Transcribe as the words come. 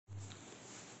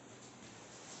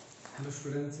Hello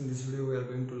students, in this video we are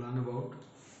going to learn about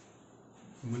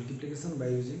multiplication by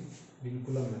using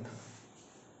Vinculum method.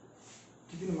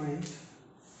 Keep in mind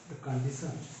the condition,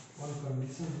 one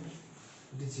condition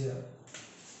it is here.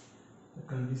 The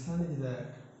condition is that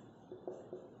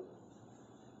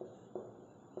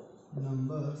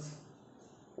numbers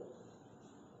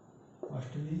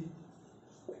must be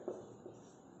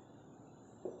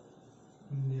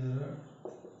nearer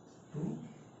to,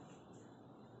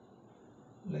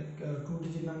 like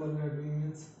two-digit number we are doing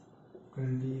means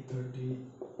 20, 30,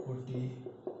 40,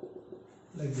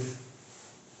 like this,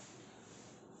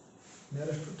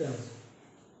 nearest to tens.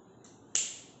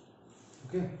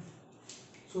 Okay,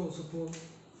 so suppose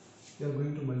we are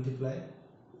going to multiply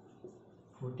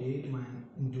 48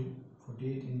 into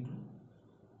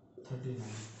 39.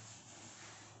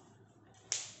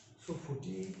 So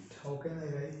 48 how can I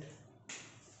write,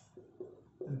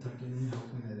 and 39 how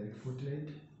can I write? 48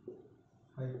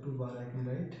 5 2 bar I can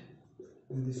write,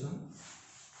 and this one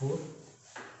 4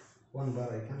 1 bar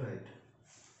I can write.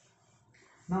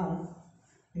 Now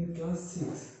in class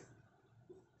 6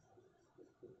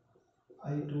 I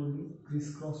told you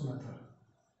crisscross method,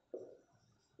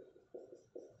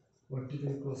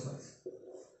 vertical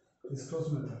crisscross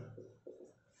method.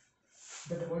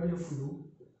 But what you have to do,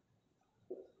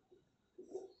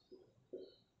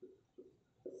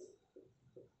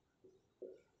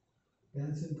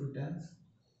 tens into tens,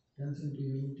 tens into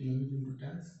unit, unit into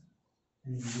tens,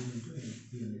 and unit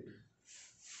into unit.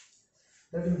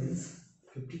 That means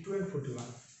 52 and 41.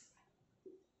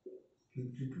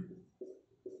 52,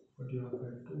 41, 5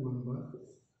 2 1 bar,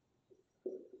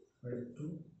 5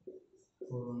 2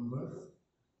 4 1 bar,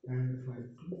 and 5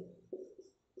 2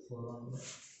 4 1 bar.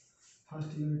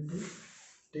 First you need to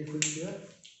take with here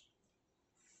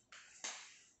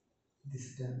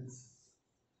distance.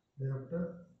 Thereafter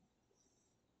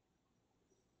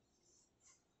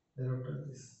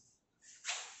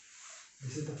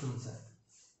this is the concept.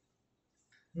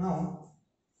 Now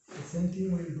the same thing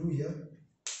we will do here.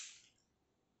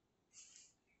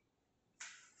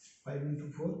 5 into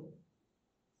 4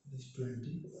 is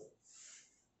 20.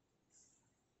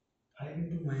 5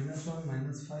 into minus 1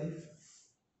 minus 5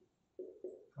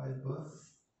 bar,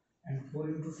 and 4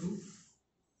 into 2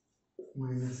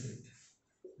 minus 8.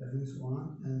 That means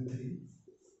 1 and 3.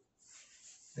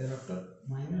 Thereafter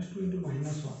minus 2 into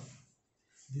minus 1.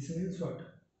 This means what?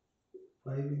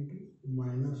 5 into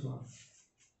minus 1.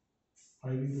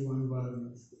 5 into 1 bar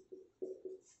means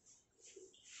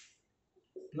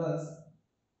plus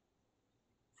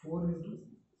 4 into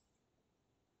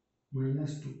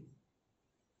minus 2.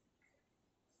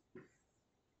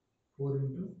 4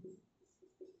 into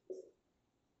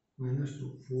minus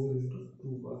 2. 4 into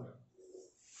 2 bar.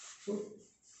 So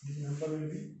this number will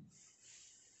be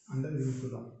under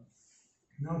Vinculum.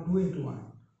 Now 2 into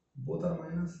 1. Both are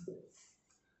minus.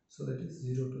 So that is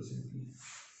 0 to simply.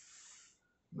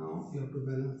 Now you have to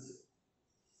balance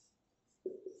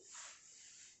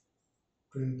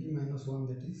 20 minus 1,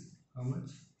 that is how much?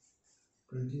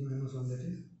 20 minus 1, that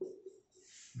is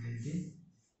 19.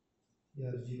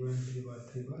 Here 0 and 3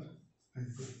 bar and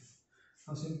 2.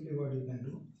 Now simply what you can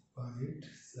do,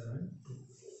 1872.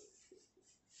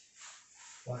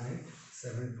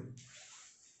 1872.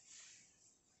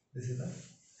 This is the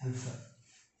answer,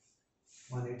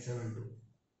 1872.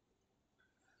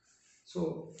 So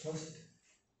first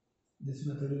this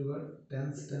method you got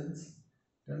tens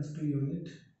to unit,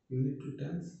 unit to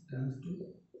tens, tens to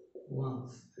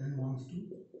ones, and ones to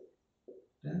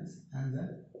tens, and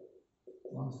then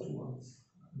ones to ones.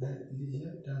 Then it is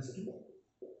here tens to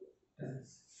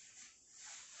tens.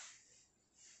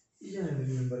 Each and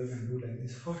every number you can do like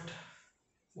this. First,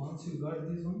 once you got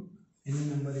this one, any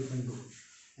number you can do,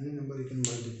 any number you can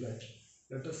multiply.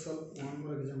 Let us solve one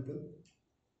more example.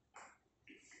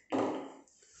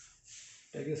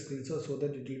 Take a screenshot so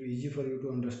that it will be easy for you to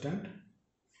understand.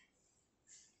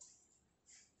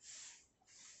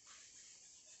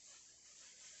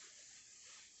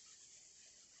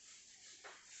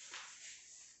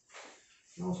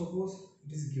 Now suppose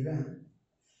it is given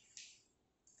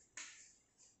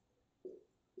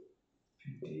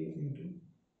 58 into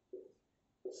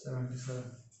 77.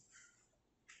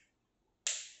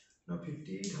 Now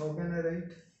 58 how can I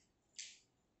write?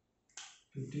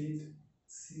 58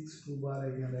 6 2 bar I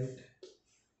can write,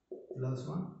 plus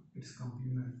 1 its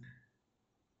complement,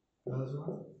 plus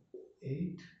 1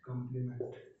 8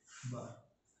 complement bar.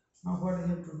 Now what I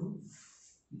have to do?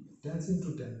 Tens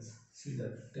into tens. See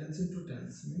that tens into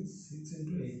tens means 6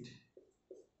 into 8,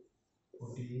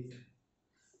 48.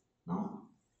 Now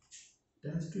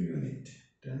tens to unit,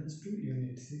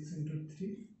 6 into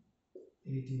 3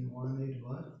 18, 1 8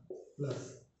 bar, plus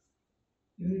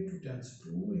unit to tens 2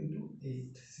 into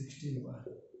 8 16 bar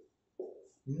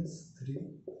means 3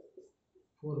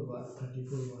 4 bar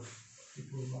 34 bar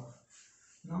 34 bar.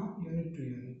 Now unit to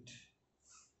unit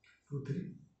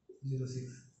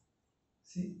 2306.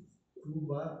 See 2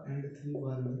 bar and 3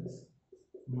 bar means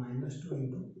minus 2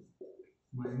 into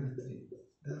minus 3,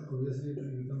 then obviously it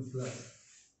will become plus.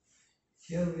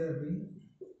 Here we are doing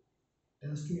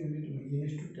tens to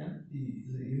unit to 10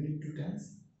 unit to tens,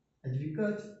 and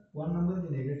because one number is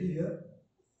negative here,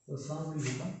 so sum will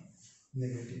become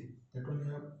negative. That one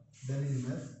we have done in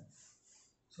math.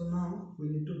 So now we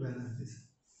need to balance this.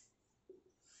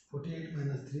 48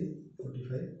 minus 3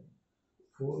 45,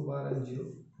 4 bar and 0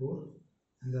 4,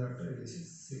 and thereafter it is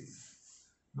 6.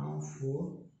 Now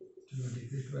 4 to be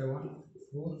decreased by 1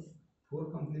 4,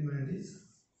 4 complement is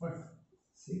what?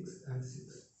 6 and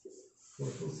 6.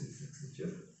 4466 is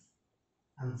your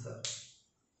answer.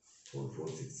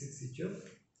 4466 is your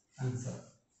answer.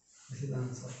 This is the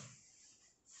answer.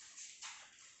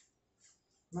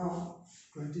 Now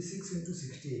 26 into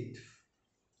 68.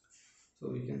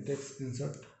 So we can take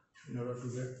screenshot in order to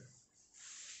get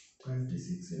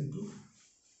 26 into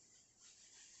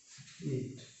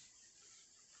 68.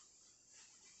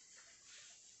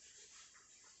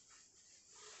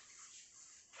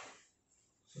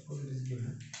 Suppose it is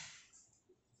given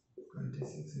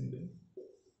 26 into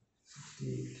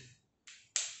 68.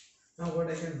 Now what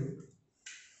I can do?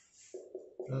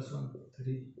 Plus 1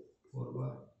 3 4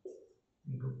 bar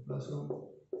into plus 1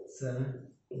 7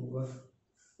 2 bar,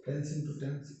 tens into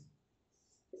tens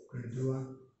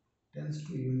 21, tens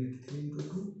to unit 3 into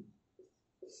 2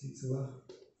 6 bar,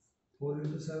 4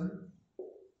 into 7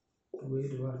 2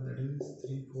 8 bar, that means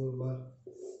 3 4 bar.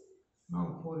 Now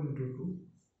 4 into 2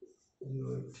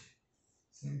 0 8.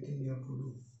 Same thing you have to do.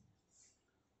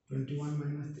 21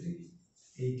 minus 3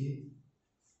 18,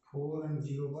 4 and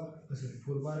 0 bar, sorry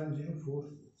 4 bar and 0 4.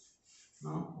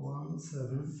 Now 1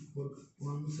 7 4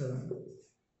 1 7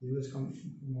 0 is come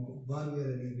bar we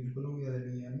are having, Vinculum we are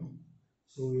having here, no?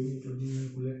 So we need to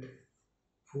devinculate.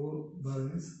 4 bar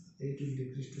means 8 will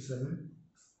decrease to 7,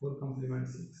 4 complement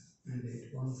 6 and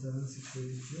 8. 1768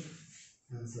 is your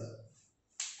answer.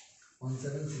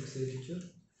 1768 is your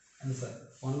answer.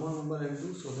 One more number I will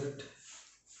do so that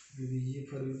it will be easy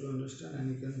for you to understand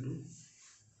and you can do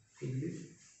quickly.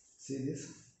 See this.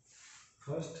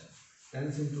 First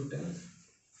tens into tens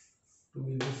 2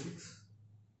 into 6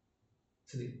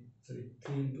 3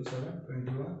 into 7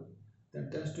 21, then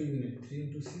tens to unit 3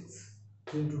 into 6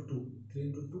 3 into 2 3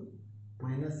 into 2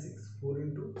 minus 6, 4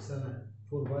 into 7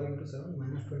 4 bar into 7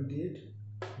 minus 28,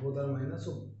 both are minus,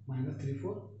 so minus 3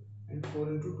 4, and 4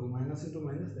 into 2 minus into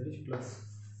minus, that is plus.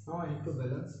 Now I have to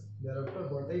balance. Thereafter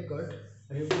what I got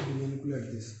I have to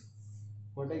devinculate this.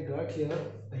 What I got here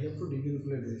I have to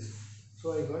devinculate this.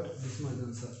 So I got this much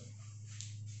answer.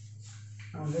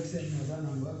 Now let's say another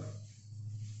number.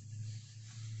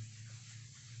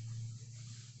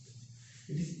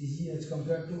 It is easy as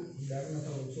compared to that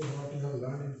method also what you have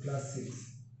learned in class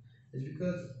 6. It's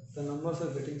because the numbers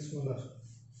are getting smaller.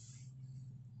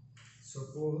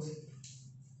 Suppose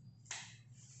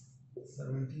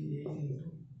 78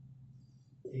 into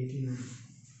 89.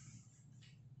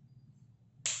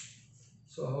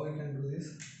 So how I can do this?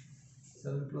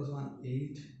 7 plus 1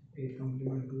 8, 8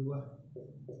 complement 2 bar,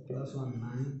 plus 1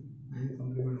 9, 9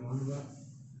 complement 1 bar.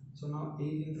 So now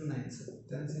 8 into 9,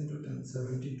 10 into 10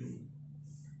 72.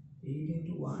 8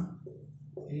 into 1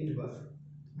 8 bar,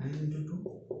 9 into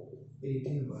 2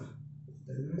 18 bar,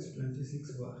 that means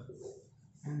 26 bar,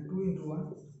 and 2 into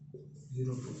 1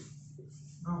 0 2.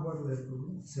 Now what we have to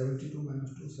do? 72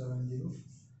 minus 2 70,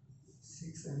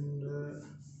 6 and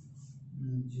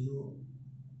 0,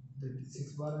 that is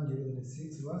 6 bar and 0, that is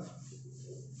 6 bar.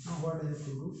 Now what I have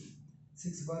to do?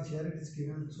 6 bar here it is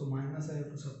given, so minus I have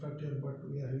to subtract here, but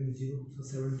we are having 0, so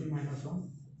 70 minus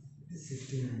 1 is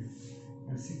 69,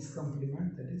 and 6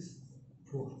 complement, that is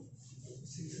 4.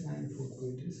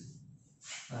 6942 it is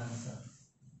the answer.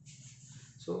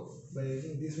 So by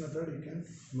using this method you can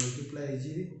multiply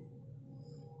easily.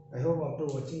 I hope after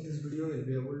watching this video you will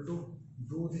be able to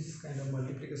do this kind of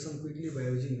multiplication quickly by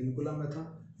using Vinculum method.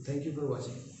 Thank you for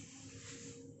watching.